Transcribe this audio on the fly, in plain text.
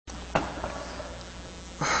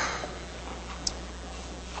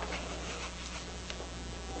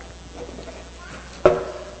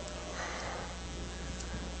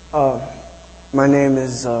My name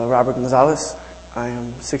is Robert Gonzalez. I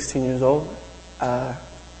am 16 years old.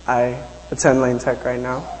 I attend Lane Tech right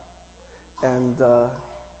now. And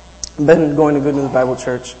I've been going to Good News Bible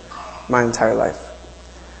Church my entire life.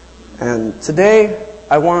 And today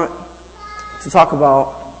I want to talk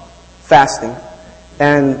about fasting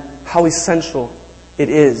and how essential it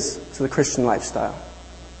is to the Christian lifestyle.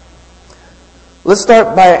 Let's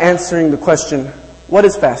start by answering the question, what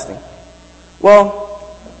is fasting? Well,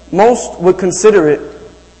 most would consider it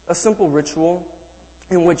a simple ritual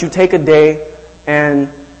in which you take a day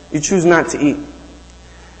and you choose not to eat.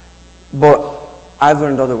 But I've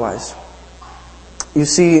learned otherwise. You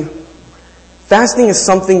see, fasting is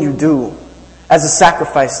something you do as a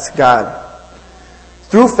sacrifice to God.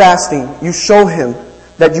 Through fasting, you show Him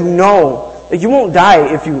that you know that you won't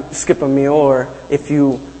die if you skip a meal or if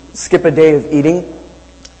you skip a day of eating.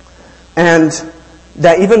 And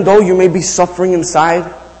that even though you may be suffering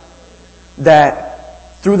inside,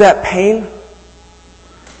 that through that pain,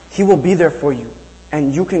 He will be there for you.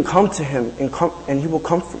 And you can come to Him and He will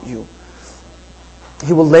comfort you.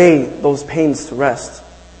 He will lay those pains to rest.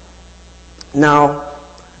 Now,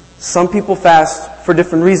 some people fast for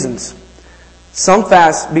different reasons. Some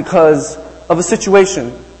fast because of a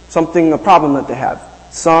situation, a problem that they have.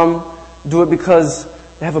 Some do it because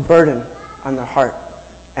they have a burden on their heart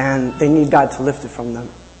and they need God to lift it from them.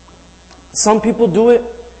 Some people do it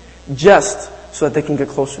just so that they can get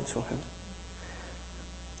closer to Him.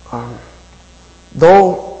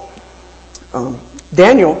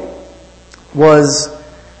 Daniel was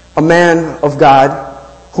a man of God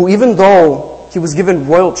who, even though he was given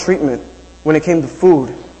royal treatment when it came to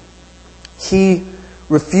food, he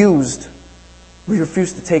refused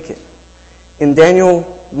to take it. In Daniel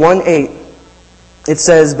 1:8, it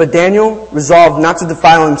says, "But Daniel resolved not to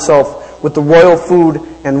defile himself with the royal food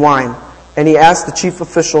and wine, and he asked the chief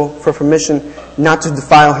official for permission not to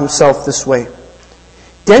defile himself this way."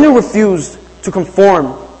 Daniel refused to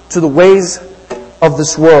conform to the ways of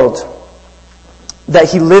this world that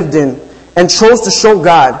he lived in and chose to show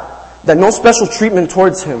God that no special treatment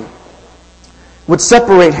towards him would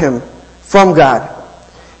separate him from God.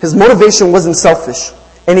 His motivation wasn't selfish,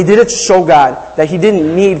 and he did it to show God that he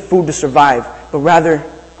didn't need food to survive, but rather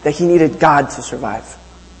that he needed God to survive.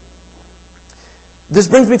 This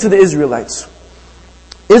brings me to the Israelites.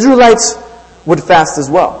 Israelites would fast as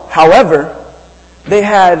well. However, they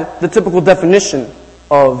had the typical definition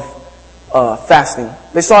of fasting.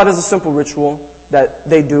 They saw it as a simple ritual that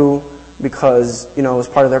they do because, it was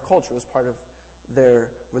part of their culture, it was part of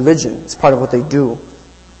their religion, it's part of what they do.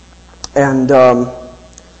 And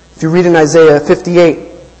if you read in Isaiah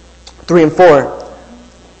 58:3 and 4,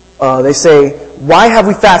 they say, "Why have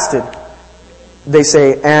we fasted?" They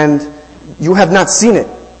say, "And you have not seen it."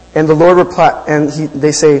 And the Lord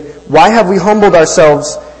they say, "Why have we humbled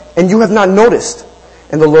ourselves and you have not noticed?"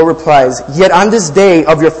 And the Lord replies, "Yet on this day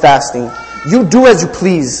of your fasting, you do as you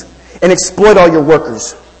please and exploit all your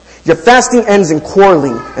workers. Your fasting ends in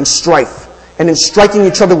quarreling and strife and in striking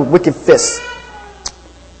each other with wicked fists.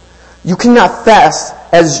 You cannot fast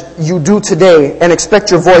as you do today and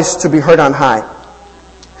expect your voice to be heard on high."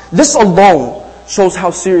 This alone shows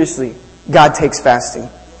how seriously God takes fasting.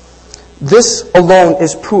 This alone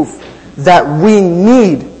is proof that we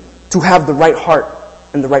need to have the right heart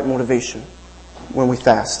and the right motivation when we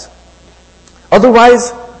fast.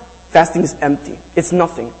 Otherwise, fasting is empty. It's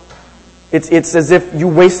nothing. It's as if you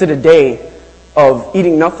wasted a day of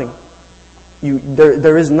eating nothing.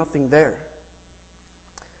 There is nothing there.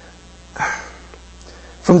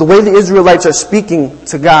 From the way the Israelites are speaking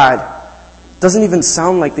to God, it doesn't even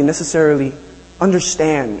sound like they necessarily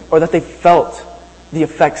understand or that they felt the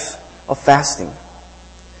effects of fasting.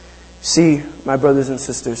 See, my brothers and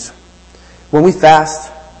sisters, when we fast,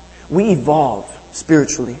 we evolve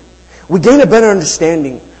spiritually. We gain a better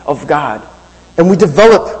understanding of God, and we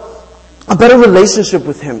develop a better relationship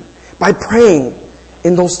with Him by praying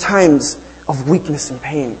in those times of weakness and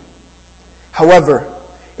pain. However,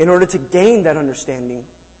 in order to gain that understanding,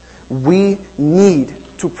 we need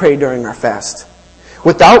to pray during our fast.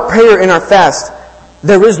 Without prayer in our fast,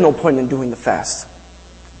 there is no point in doing the fast.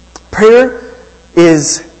 Prayer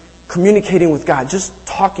is communicating with God, just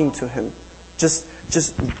talking to Him, just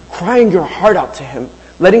crying your heart out to Him,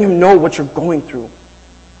 letting Him know what you're going through.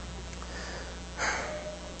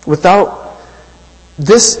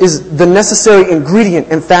 This is the necessary ingredient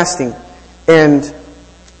in fasting and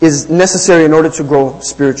is necessary in order to grow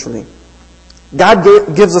spiritually. God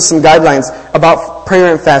gives us some guidelines about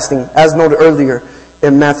prayer and fasting, as noted earlier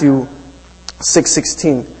in Matthew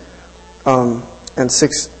 6:16 and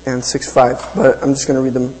 6:5. But I'm just going to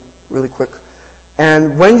read them really quick.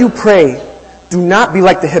 And when you pray, do not be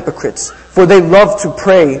like the hypocrites, for they love to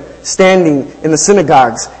pray standing in the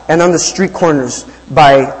synagogues and on the street corners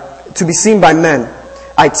to be seen by men.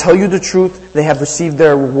 I tell you the truth, they have received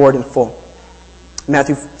their reward in full.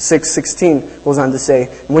 Matthew 6:16 goes on to say,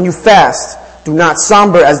 when you fast, do not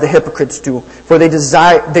somber as the hypocrites do, for they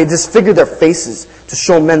disfigure their faces to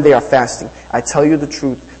show men they are fasting. I tell you the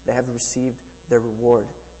truth, they have received their reward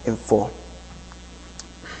in full.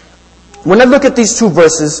 When I look at these two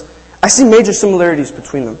verses, I see major similarities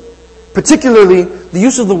between them. Particularly, the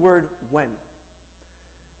use of the word when.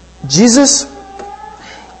 Jesus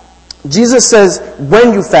says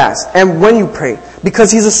when you fast and when you pray,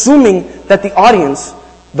 because he's assuming that the audience,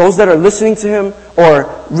 those that are listening to him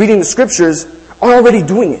or reading the scriptures, are already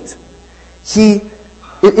doing it.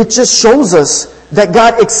 It just shows us that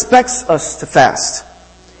God expects us to fast.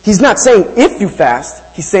 He's not saying if you fast,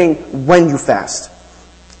 he's saying when you fast.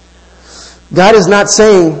 God is not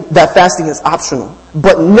saying that fasting is optional,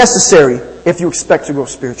 but necessary if you expect to grow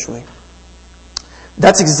spiritually.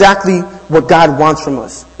 That's exactly what God wants from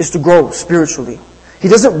us, is to grow spiritually. He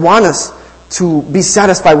doesn't want us to be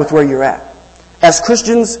satisfied with where you're at. As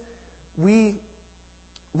Christians, we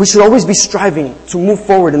should always be striving to move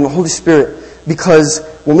forward in the Holy Spirit, because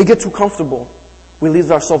when we get too comfortable, we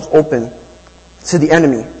leave ourselves open to the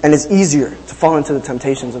enemy, and it's easier to fall into the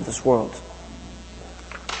temptations of this world.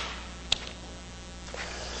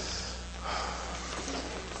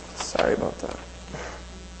 Sorry about that.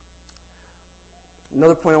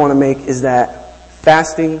 Another point I want to make is that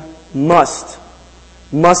fasting must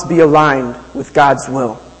be aligned with God's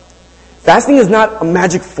will. Fasting is not a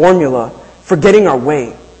magic formula for getting our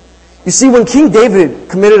way. You see, when King David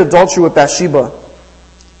committed adultery with Bathsheba,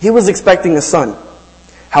 he was expecting a son.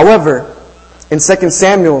 However, in 2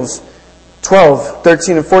 Samuel 12,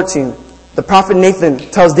 13 and 14, the prophet Nathan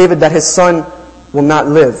tells David that his son will not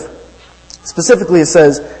live. Specifically, it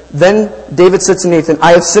says, then David said to Nathan,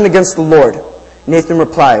 I have sinned against the Lord. Nathan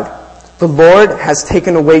replied, the Lord has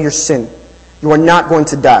taken away your sin. You are not going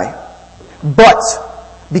to die. But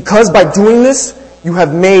because by doing this, you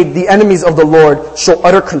have made the enemies of the Lord show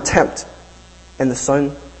utter contempt, and the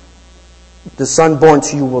son born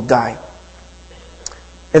to you will die.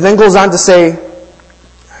 It then goes on to say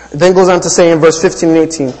in verse 15 and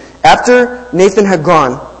 18, after Nathan had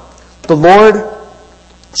gone, the Lord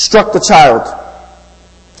struck the child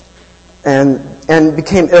and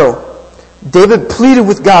became ill. David pleaded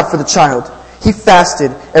with God for the child. He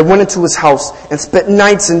fasted and went into his house and spent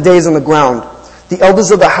nights and days on the ground. The elders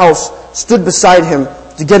of the house stood beside him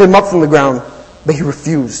to get him up from the ground, but he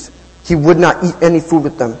refused. He would not eat any food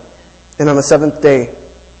with them. And on the seventh day,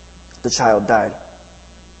 the child died.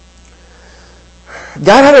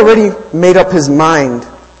 God had already made up his mind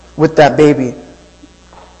with that baby.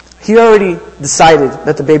 He already decided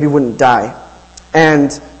that the baby wouldn't die.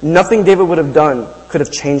 And nothing David would have done could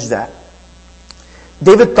have changed that.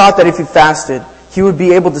 David thought that if he fasted, he would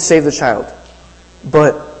be able to save the child.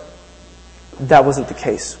 But that wasn't the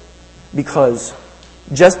case. Because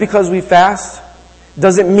just because we fast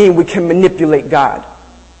doesn't mean we can manipulate God.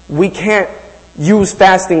 We can't use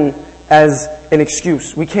fasting as an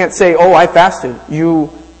excuse. We can't say, oh, I fasted. You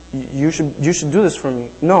should do this for me.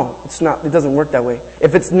 No, it's not. It doesn't work that way.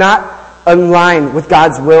 If it's not in line with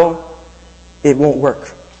God's will, it won't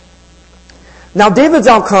work. Now, David's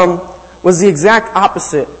outcome was the exact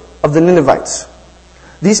opposite of the Ninevites.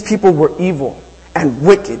 These people were evil and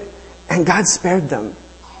wicked, and God spared them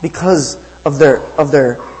because of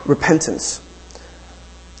their repentance.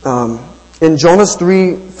 In Jonah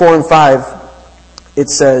 3, 4, and 5, it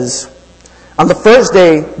says, on the first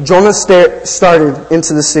day, Jonah started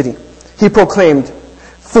into the city. He proclaimed,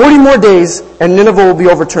 40 more days and Nineveh will be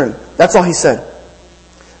overturned. That's all he said.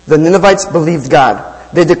 The Ninevites believed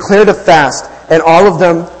God. They declared a fast, and all of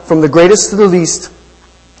them, from the greatest to the least,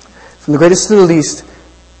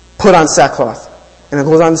 put on sackcloth. And it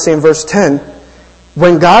goes on to say in verse 10,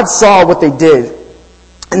 when God saw what they did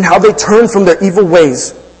and how they turned from their evil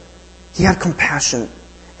ways, He had compassion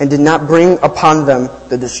and did not bring upon them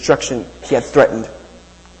the destruction He had threatened.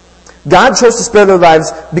 God chose to spare their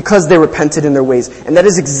lives because they repented in their ways. And that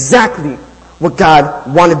is exactly what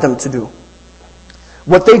God wanted them to do.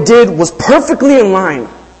 What they did was perfectly in line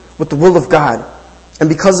with the will of God. And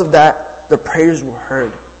because of that, their prayers were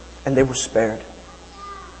heard and they were spared.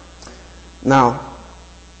 Now,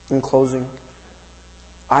 in closing,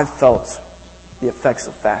 I've felt the effects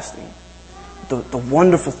of fasting. The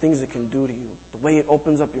wonderful things it can do to you. The way it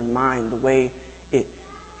opens up your mind. The way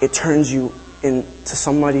it turns you into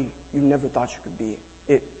somebody you never thought you could be.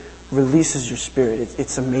 It releases your spirit.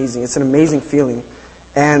 It's amazing. It's an amazing feeling.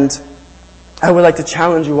 And I would like to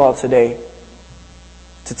challenge you all today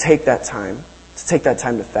to take that time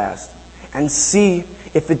to fast, and see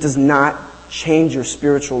if it does not change your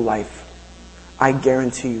spiritual life. I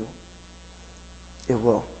guarantee you it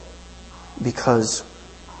will, because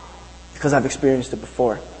I've experienced it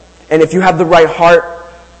before. And if you have the right heart,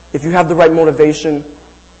 if you have the right motivation,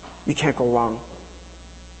 you can't go wrong.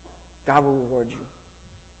 God will reward you.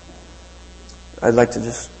 I'd like to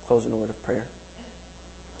just close in a word of prayer.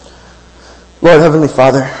 Lord, Heavenly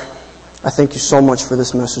Father, I thank you so much for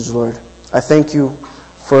this message, Lord. I thank you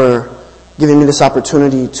for giving me this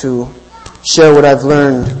opportunity to share what I've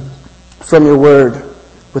learned from your word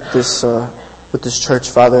with this church,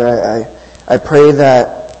 Father. I pray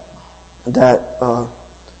that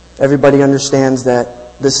everybody understands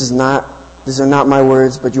that these are not my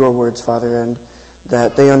words, but your words, Father, and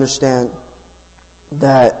that they understand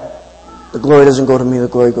that the glory doesn't go to me, the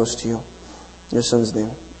glory goes to you. In your Son's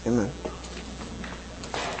name, amen.